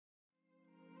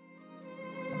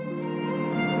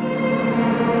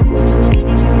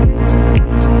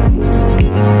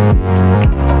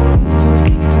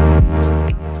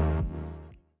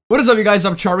What is up, you guys?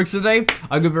 I'm Charmx today.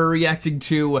 I'm going to be reacting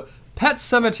to Pet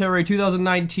Sematary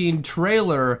 2019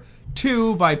 Trailer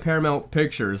 2 by Paramount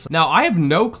Pictures. Now, I have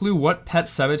no clue what Pet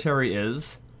Sematary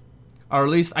is. Or at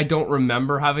least I don't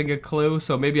remember having a clue,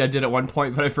 so maybe I did at one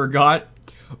point, but I forgot.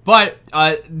 But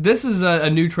this is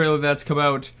a new trailer that's come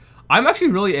out. I'm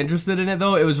actually really interested in it,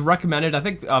 though. It was recommended. I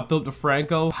think Philip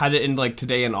DeFranco had it in like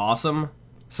Today and Awesome.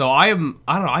 So I don't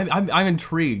know. I'm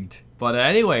intrigued. But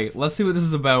anyway, let's see what this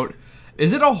is about.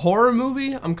 Is it a horror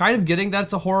movie? I'm kind of getting that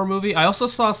it's a horror movie. I also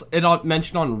saw it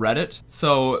mentioned on Reddit,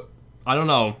 so I don't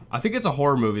know. I think it's a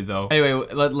horror movie, though. Anyway,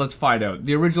 let's find out.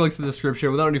 The original link's in the description.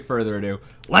 Without any further ado,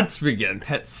 let's begin.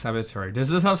 Pet Sematary.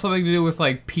 Does this have something to do with,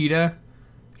 like, PETA?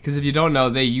 Because if you don't know,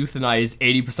 they euthanize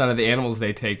 80% of the animals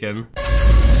they take in.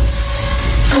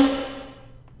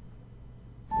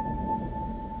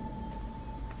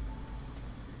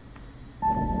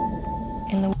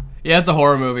 Yeah, it's a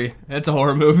horror movie. It's a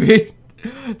horror movie.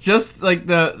 Just like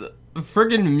the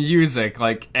friggin' music,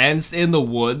 like, ends in the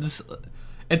woods.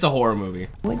 It's a horror movie.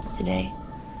 Woods today.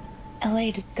 LA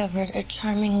discovered a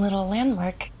charming little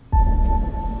landmark.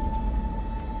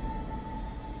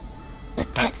 The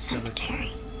Pet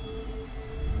Cemetery.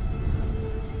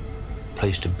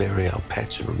 Place to bury our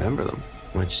pets and remember them.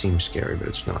 Might seem scary, but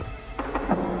it's not.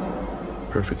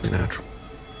 Perfectly natural.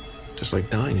 Just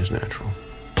like dying is natural.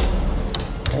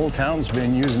 Whole town's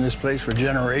been using this place for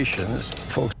generations,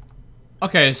 folks.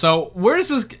 Okay, so where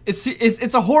does this?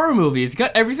 It's a horror movie. It's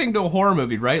got everything to a horror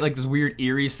movie, right? Like this weird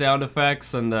eerie sound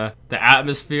effects and the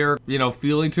atmosphere, you know,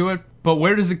 feeling to it. But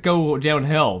where does it go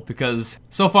downhill? Because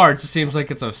so far it just seems like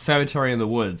it's a cemetery in the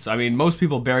woods. I mean, most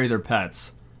people bury their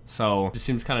pets, so it just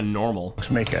seems kind of normal.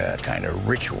 Let's make a kind of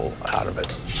ritual out of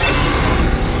it.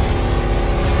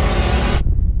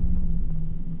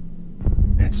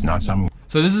 It's not some.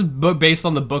 So this is based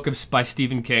on the book by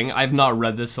Stephen King. I've not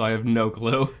read this, so I have no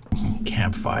clue.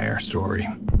 Campfire story.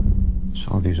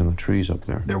 Saw these in the trees up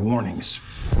there. They're warnings.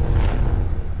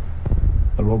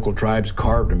 The local tribes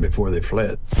carved them before they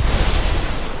fled.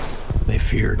 They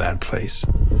feared that place.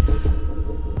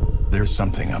 There's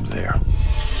something up there.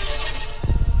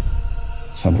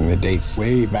 Something that dates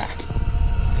way back.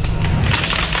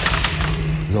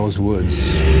 Those woods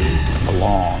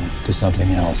belong to something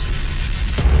else.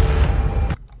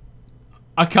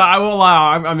 I won't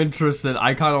lie, I'm interested.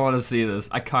 I kind of want to see this.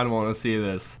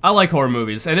 I like horror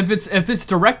movies, and if it's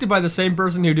directed by the same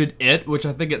person who did It, which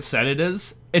I think it said it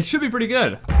is, it should be pretty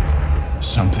good.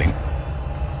 Something.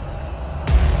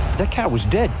 That cat was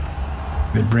dead.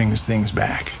 That brings things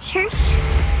back. Church?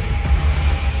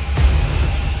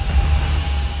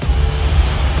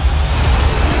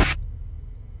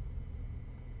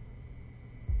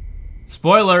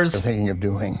 Spoilers. They're thinking of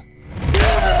doing.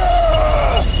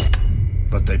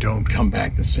 But they don't come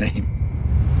back the same.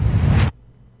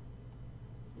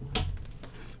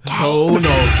 Oh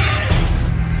no.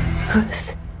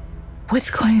 What's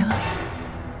going on?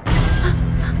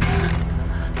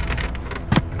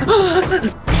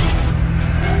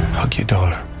 Hug your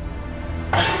daughter.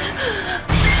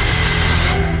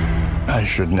 I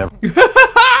should never.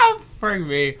 Frig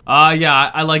me. Yeah,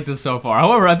 I like this so far.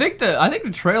 However, I think the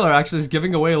trailer actually is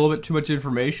giving away a little bit too much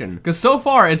information. Because so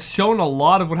far, it's shown a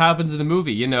lot of what happens in the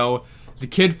movie. You know, the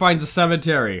kid finds a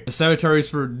cemetery. The cemetery's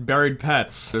for buried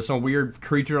pets. There's some weird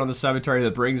creature on the cemetery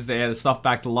that brings the stuff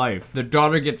back to life. The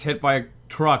daughter gets hit by a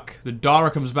truck. The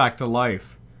daughter comes back to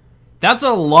life. That's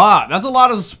a lot. That's a lot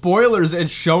of spoilers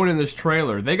it's shown in this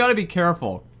trailer. They gotta be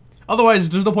careful. Otherwise,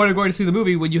 there's no point in going to see the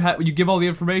movie when you give all the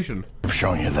information. I've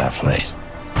shown you that place.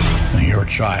 Your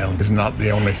child is not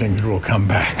the only thing that will come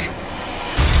back.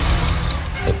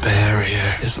 The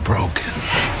barrier is broken.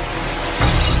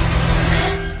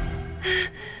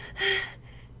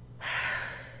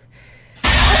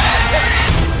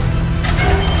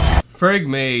 Frig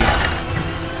me.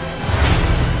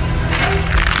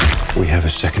 We have a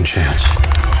second chance.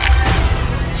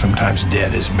 Sometimes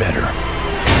dead is better.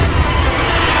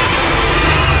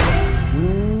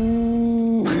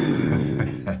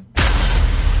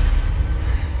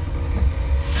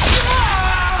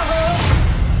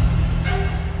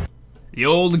 The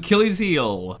old Achilles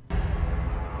heel.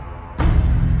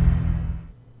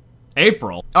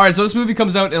 April. Alright, so this movie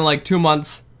comes out in like 2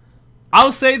 months.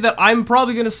 I'll say that I'm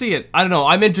probably gonna see it. I don't know,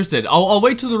 I'm interested. I'll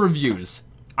wait till the reviews.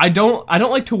 I don't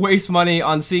like to waste money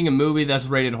on seeing a movie that's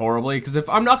rated horribly, because if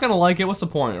I'm not gonna like it, what's the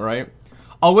point, right?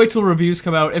 I'll wait till reviews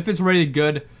come out. If it's rated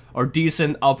good or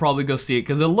decent, I'll probably go see it,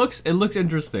 because it looks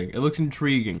interesting. It looks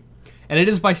intriguing. And it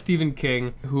is by Stephen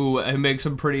King, who makes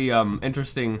some pretty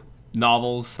interesting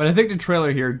novels. But I think the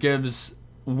trailer here gives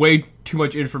way too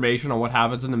much information on what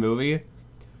happens in the movie.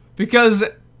 Because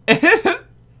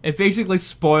it basically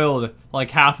spoiled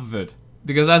like half of it.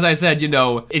 Because as I said, you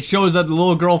know, it shows that the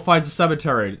little girl finds a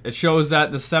cemetery. It shows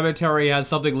that the cemetery has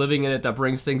something living in it that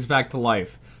brings things back to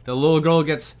life. The little girl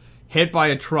gets hit by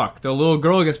a truck. The little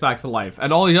girl gets back to life.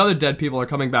 And all the other dead people are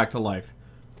coming back to life.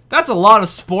 That's a lot of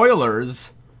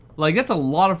spoilers. Like, that's a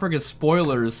lot of freaking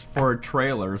spoilers for a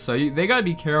trailer. So they gotta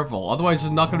be careful. Otherwise,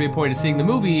 there's not gonna be a point of seeing the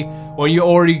movie when you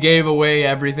already gave away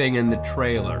everything in the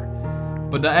trailer.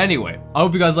 But anyway, I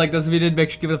hope you guys liked this. If you did, make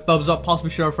sure to give it a thumbs up, possibly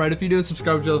share a friend. If you do,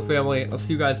 subscribe to the family. I'll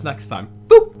see you guys next time.